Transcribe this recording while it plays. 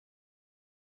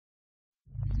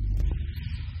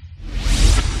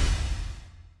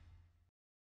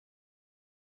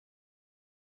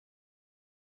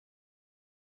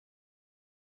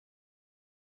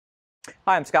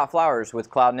Hi, I'm Scott Flowers with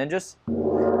Cloud Ninjas.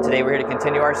 Today we're here to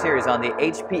continue our series on the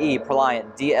HPE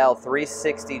ProLiant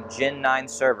DL360 Gen 9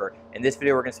 server. In this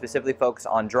video we're going to specifically focus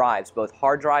on drives, both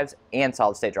hard drives and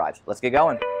solid state drives. Let's get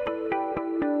going.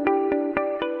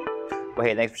 Well,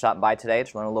 hey, thanks for stopping by today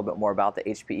to learn a little bit more about the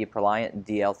HPE ProLiant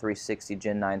DL360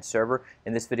 Gen 9 server.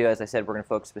 In this video, as I said, we're going to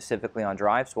focus specifically on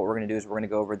drives. So what we're going to do is we're going to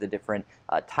go over the different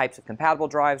types of compatible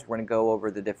drives. We're going to go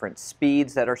over the different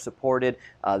speeds that are supported,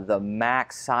 the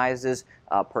max sizes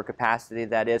per capacity,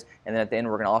 that is, and then at the end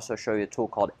we're going to also show you a tool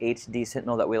called HDD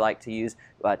Sentinel that we like to use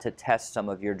to test some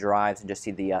of your drives and just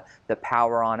see the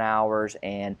power on hours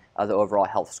and the overall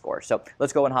health score. So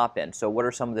let's go and hop in. So what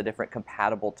are some of the different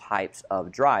compatible types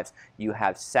of drives? You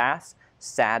have SAS,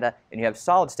 SATA, and you have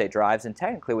solid-state drives, and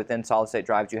technically within solid-state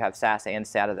drives you have SAS and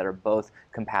SATA that are both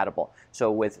compatible.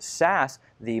 So with SAS,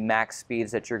 the max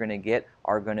speeds that you're going to get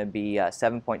are going to be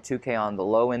 7.2K on the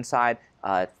low end side,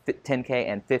 10K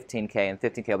and 15K, and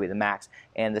 15K will be the max.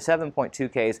 And the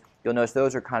 7.2Ks, you'll notice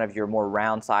those are kind of your more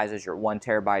round sizes, your 1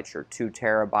 terabytes, your 2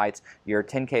 terabytes. Your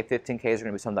 10K, 15Ks are going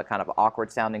to be some of the kind of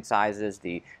awkward sounding sizes,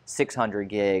 the 600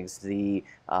 gigs, the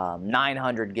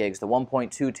 900 gigs, the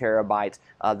 1.2 terabytes.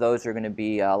 Those are going to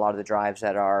be a lot of the drives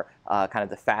that are kind of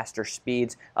the faster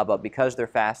speeds, but because they're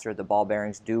faster, the ball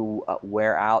bearings do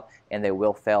wear out and they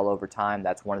will fail over time.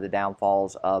 That's one of the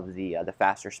downfalls of the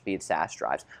faster speed SAS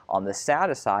drives. On the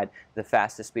SATA side, the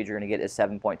fastest speed you're going to get is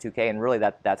 7.2K, and really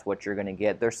that's what you're going to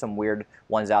get. There's some weird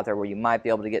ones out there where you might be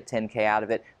able to get 10K out of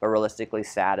it, but realistically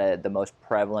SATA, the most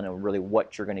prevalent and really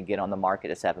what you're going to get on the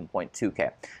market is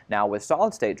 7.2K. Now with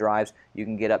solid state drives, you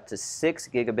can get up to 6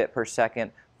 gigabit per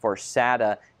second for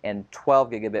SATA and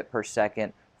 12 gigabit per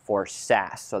second for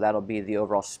SAS. So that'll be the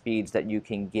overall speeds that you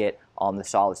can get on the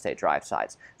solid state drive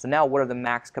sides. So now what are the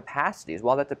max capacities?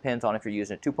 Well, that depends on if you're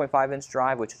using a 2.5 inch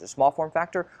drive, which is a small form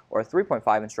factor, or a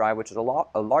 3.5 inch drive, which is a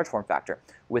large form factor.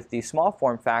 With the small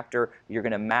form factor, you're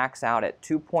going to max out at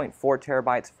 2.4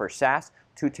 terabytes for SAS,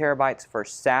 2 terabytes for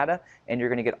SATA, and you're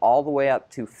going to get all the way up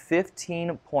to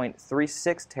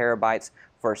 15.36 terabytes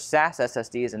for SAS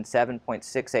SSDs and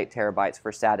 7.68 terabytes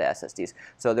for SATA SSDs.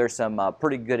 So there's some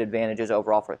pretty good advantages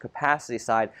overall for the capacity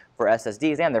side for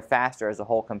SSDs, and they're faster as a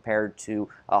whole compared to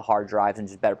hard drives and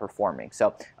just better performing.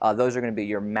 So those are going to be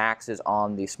your maxes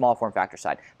on the small form factor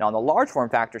side. Now on the large form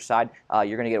factor side,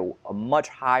 you're going to get a much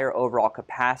higher overall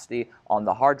capacity on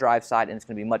the hard drive side, and it's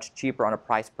going to be much cheaper on a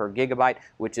price per gigabyte,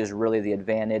 which is really the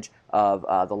advantage of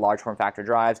the large form factor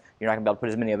drives. You're not going to be able to put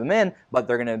as many of them in, but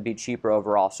they're going to be cheaper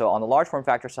overall. So on the large form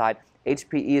factor side,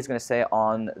 HPE is going to say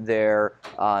on their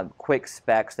quick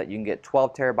specs that you can get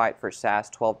 12 terabyte for SAS,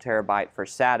 12 terabyte for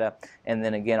SATA, and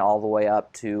then again all the way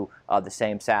up to the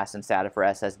same SAS and SATA for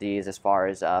SSDs as far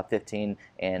as 15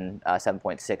 and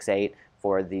 7.68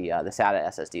 for the SATA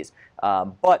SSDs.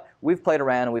 But we've played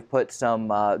around and we've put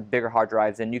some bigger hard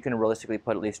drives in. You can realistically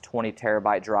put at least 20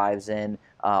 terabyte drives in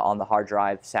on the hard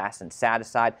drive SAS and SATA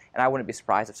side, and I wouldn't be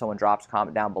surprised if someone drops a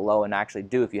comment down below and actually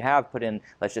do. If you have put in,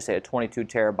 let's just say, a 22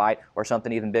 terabyte or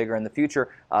something even bigger in the future,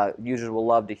 users will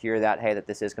love to hear that, hey, that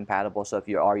this is compatible. So if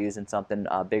you are using something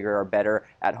bigger or better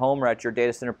at home or at your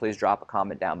data center, please drop a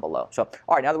comment down below. So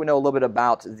all right, now that we know a little bit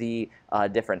about the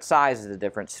different sizes, the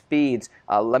different speeds,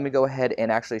 let me go ahead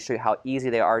and actually show you how easy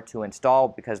they are to install.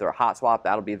 Because they're a hot swap,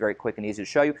 that'll be very quick and easy to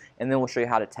show you, and then we'll show you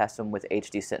how to test them with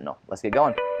HD Sentinel. Let's get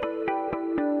going.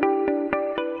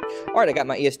 All right, I got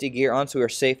my ESD gear on, so we are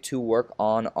safe to work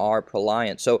on our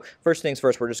ProLiant. So first things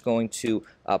first, we're just going to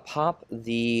pop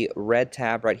the red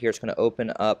tab right here. It's going to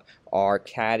open up our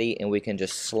caddy, and we can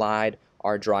just slide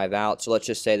our drive out. So let's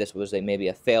just say this was maybe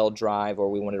a failed drive, or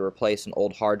we wanted to replace an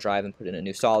old hard drive and put in a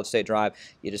new solid state drive.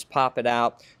 You just pop it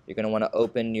out. You're going to want to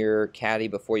open your caddy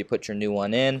before you put your new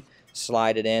one in.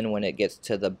 Slide it in. When it gets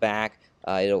to the back,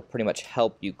 it'll pretty much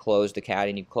help you close the caddy,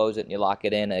 and you close it and you lock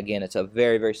it in. Again, it's a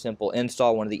very, very simple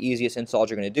install. One of the easiest installs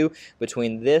you're going to do.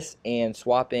 Between this and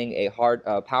swapping a hard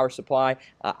power supply,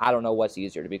 I don't know what's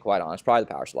easier, to be quite honest. Probably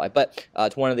the power supply, but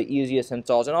it's one of the easiest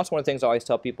installs. And also one of the things I always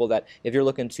tell people, that if you're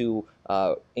looking to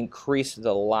increase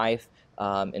the life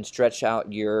and stretch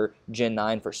out your Gen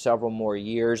 9 for several more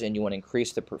years, and you want to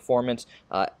increase the performance,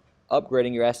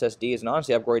 upgrading your SSDs and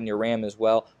honestly upgrading your RAM as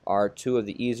well are two of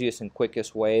the easiest and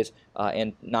quickest ways,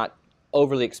 and not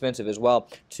overly expensive as well,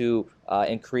 to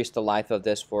increase the life of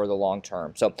this for the long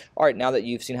term. So all right, now that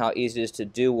you've seen how easy it is to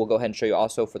do, we'll go ahead and show you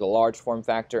also for the large form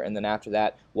factor, and then after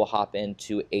that we'll hop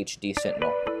into HD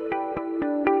Sentinel.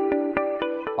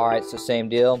 All right, so same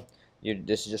deal.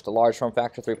 This is just a large form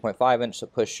factor, 3.5 inch, so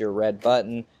push your red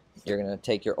button. You're going to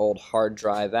take your old hard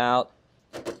drive out,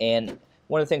 and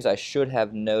one of the things I should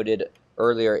have noted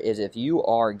earlier is if you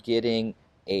are getting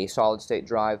a solid state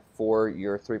drive for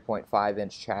your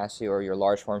 3.5-inch chassis or your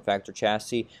large form factor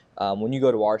chassis. When you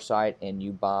go to our site and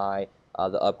you buy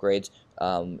the upgrades,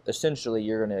 essentially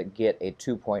you're going to get a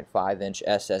 2.5-inch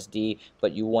SSD,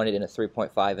 but you want it in a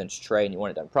 3.5-inch tray, and you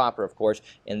want it done proper, of course.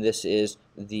 And this is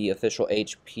the official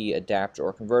HP adapter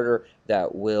or converter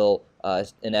that will,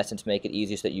 in essence, make it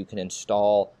easy so that you can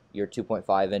install your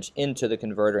 2.5-inch into the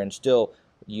converter and still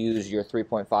use your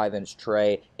 3.5-inch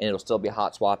tray, and it'll still be a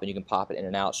hot swap, and you can pop it in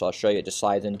and out. So I'll show you. It just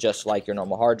slides in just like your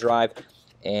normal hard drive,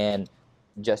 and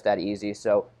just that easy.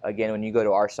 So again, when you go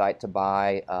to our site to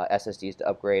buy SSDs to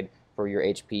upgrade for your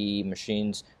HPE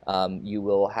machines, you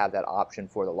will have that option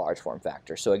for the large form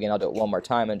factor. So again, I'll do it one more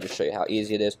time and just show you how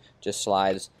easy it is. Just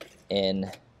slides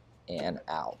in and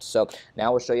out. So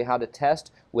now we'll show you how to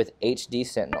test with HD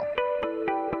Sentinel.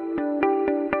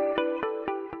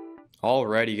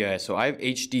 Alrighty guys, so I have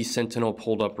HD Sentinel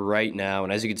pulled up right now,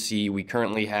 and as you can see, we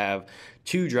currently have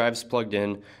 2 drives plugged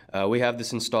in. We have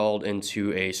this installed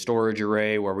into a storage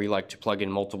array where we like to plug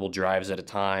in multiple drives at a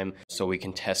time so we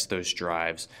can test those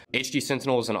drives. HD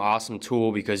Sentinel is an awesome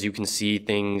tool because you can see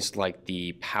things like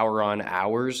the power on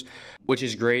hours, which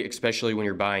is great, especially when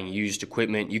you're buying used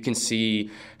equipment. You can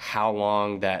see how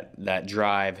long that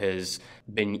drive has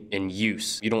been in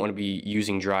use. You don't want to be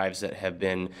using drives that have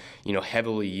been,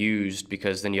 heavily used,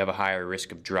 because then you have a higher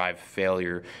risk of drive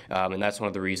failure. And that's one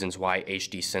of the reasons why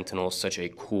HD Sentinel is such a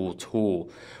cool tool.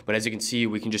 But as you can see,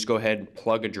 we can just go ahead and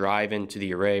plug a drive into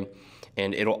the array,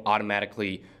 and it'll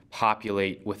automatically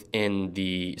populate within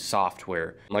the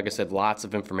software. Like I said, lots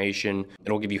of information.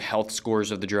 It'll give you health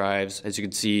scores of the drives. As you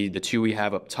can see, the 2 we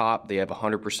have up top, they have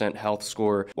 100% health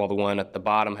score, while the one at the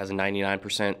bottom has a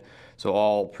 99%, so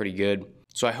all pretty good.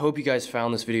 So I hope you guys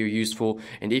found this video useful,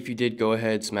 and if you did, go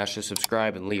ahead, smash the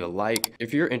subscribe and leave a like.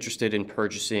 If you're interested in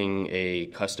purchasing a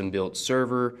custom built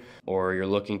server, or you're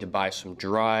looking to buy some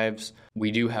drives,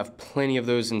 we do have plenty of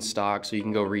those in stock, so you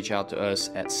can go reach out to us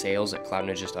at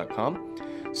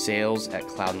sales@cloudninjas.com,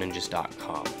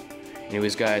 sales@cloudninjas.com.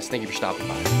 Anyways guys, thank you for stopping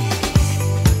by.